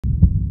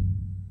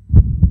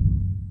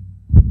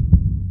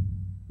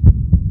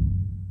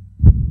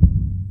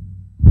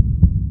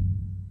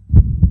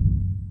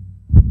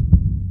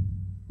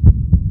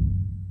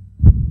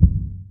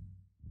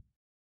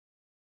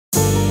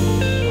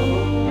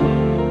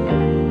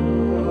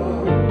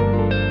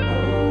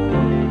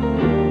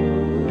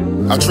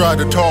I tried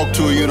to talk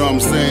to her, you know what I'm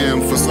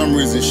saying? For some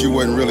reason, she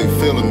wasn't really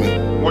feeling me.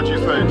 What you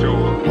say to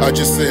her? I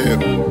just said,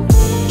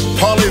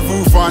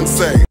 parlez-vous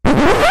français?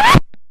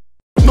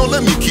 No,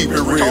 let me keep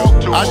it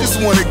real. I just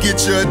want to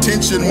get your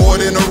attention more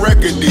than a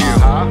record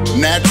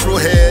deal. Natural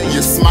hair,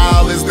 your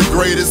smile is the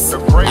greatest.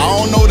 I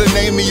don't know the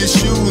name of your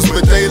shoes,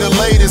 but they the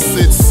latest.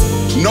 It's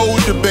no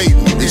debate,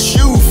 it's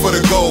you for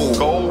the gold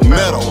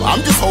medal.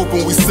 I'm just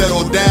hoping we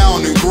settle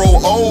down and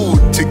grow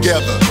old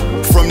together.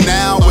 From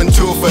now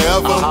until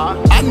forever.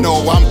 I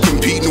know I'm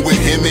competing with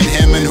him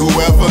and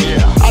whoever.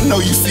 I know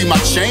you see my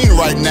chain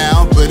right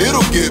now, but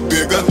it'll get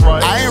bigger.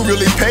 I ain't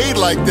really paid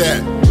like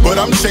that, but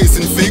I'm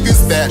chasing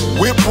figures. That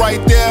whip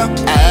right there,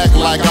 I act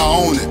like I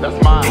own it.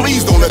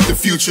 Please don't let the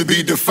future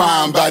be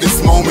defined by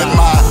this moment.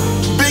 My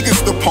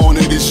biggest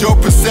opponent is your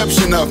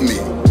perception of me.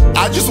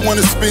 I just want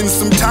to spend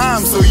some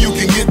time so you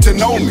can get to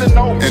know me.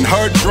 In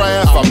her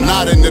draft, I'm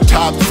not in the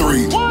top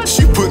 3.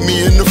 She put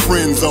me in the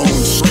friend zone,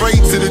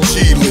 straight to the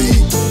G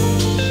League.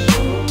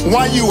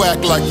 Why you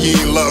act like you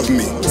ain't love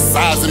me?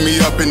 Sizing me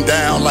up and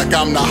down like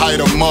I'm the height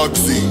of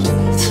Muggsy.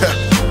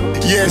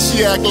 Yeah,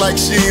 she act like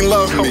she ain't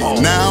love me.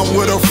 Now I'm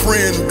with a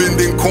friend,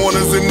 bending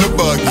corners in the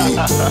buggy.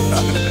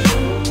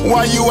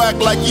 Why you act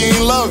like you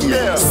ain't love me?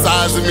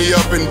 Sizing me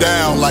up and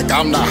down like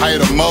I'm the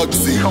height of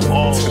Muggsy.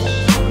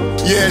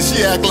 Yeah,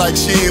 she act like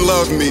she ain't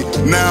love me.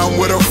 Now I'm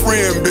with a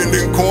friend,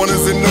 bending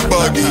corners in the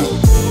buggy.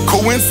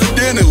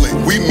 Coincidentally,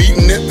 we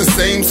meeting at the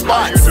same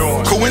spots.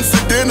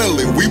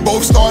 Coincidentally, we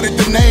both started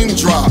the name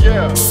drop.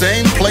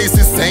 Same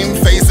places, same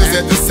faces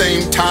at the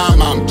same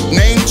time. I'm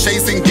name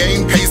chasing,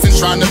 game pacing,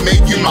 trying to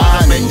make you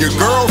mine. And your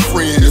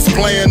girlfriend is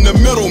playing the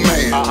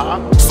middleman.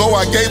 So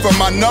I gave her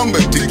my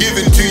number to give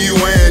it to you,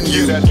 and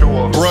you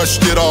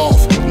brushed it off.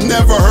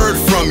 Never heard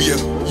from you.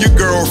 Your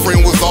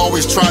girlfriend was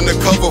always trying to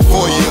cover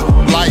for you.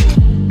 Like,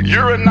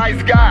 you're a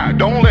nice guy,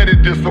 don't let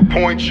it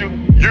disappoint you.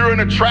 You're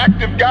an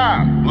attractive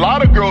guy, a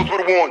lot of girls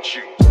would want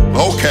you.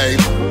 Okay,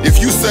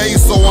 if you say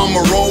so, I'ma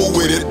roll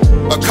with it.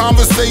 A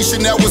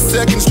conversation that was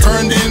seconds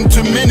turned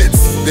into minutes,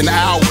 then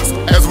hours.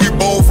 As we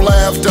both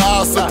laughed to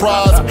our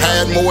surprise,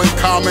 had more in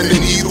common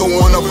than either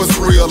one of us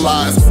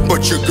realized.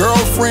 But your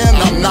girlfriend,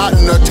 I'm not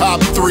in the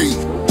top 3.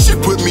 She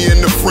put me in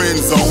the friend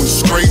zone,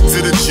 straight to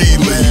the G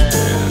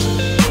League.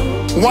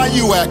 Why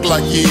you act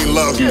like you ain't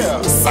love me?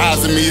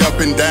 Sizing me up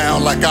and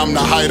down like I'm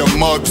the height of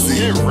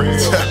Muggsy.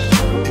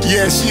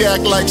 Yeah, she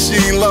act like she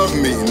ain't love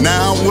me.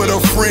 Now I'm with a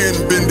friend,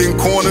 bending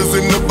corners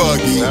in the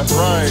buggy. That's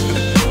right.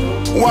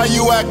 Why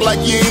you act like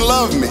you ain't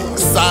love me?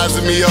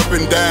 Sizing me up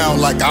and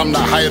down like I'm the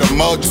height of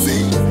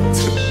Muggsy.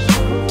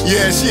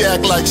 Yeah, she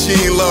act like she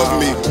ain't love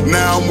me.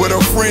 Now I'm with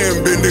a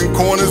friend, bending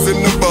corners in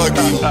the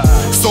buggy.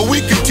 So we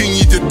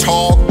continue to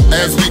talk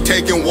as we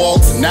taking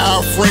walks. Now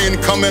our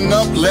friend coming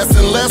up less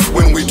and less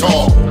when we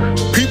talk.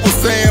 People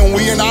saying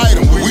we an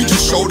item, we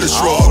just shoulder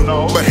shrug.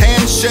 But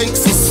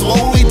handshakes are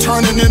slowly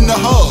turning into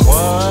hugs.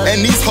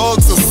 And these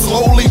hugs are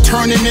slowly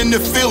turning into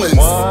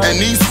feelings. And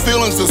these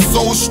feelings are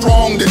so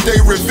strong that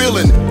they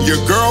revealing. Your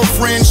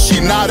girlfriend,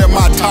 she not in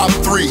my top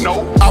 3.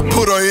 I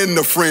put her in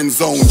the friend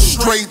zone,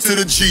 straight to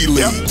the G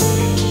League.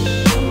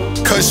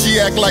 Cause she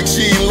act like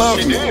she ain't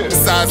love me.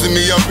 Sizing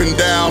me up and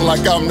down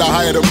like I'm the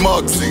height of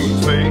Muggsy.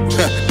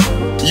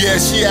 Yeah,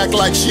 she act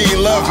like she ain't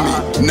love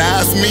me.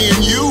 Now it's me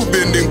and you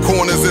bending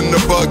corners in the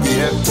buggy.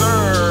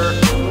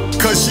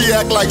 Cause she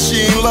act like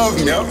she ain't love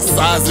me.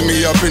 Sizing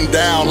me up and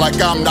down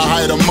like I'm the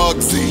height of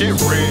Muggsy.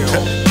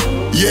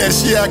 Yeah,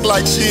 she act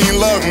like she ain't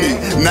love me.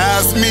 Now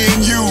it's me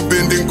and you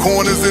bending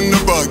corners in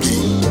the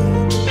buggy.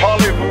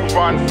 Parlez-vous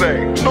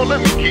français? No, let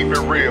me keep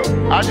it real.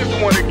 I just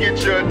want to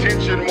get your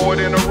attention more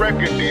than a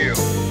record deal.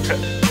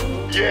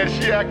 Yeah,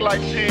 she act like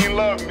she ain't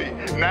love me.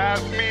 Now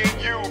it's me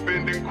and you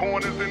bending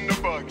corners in the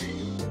buggy.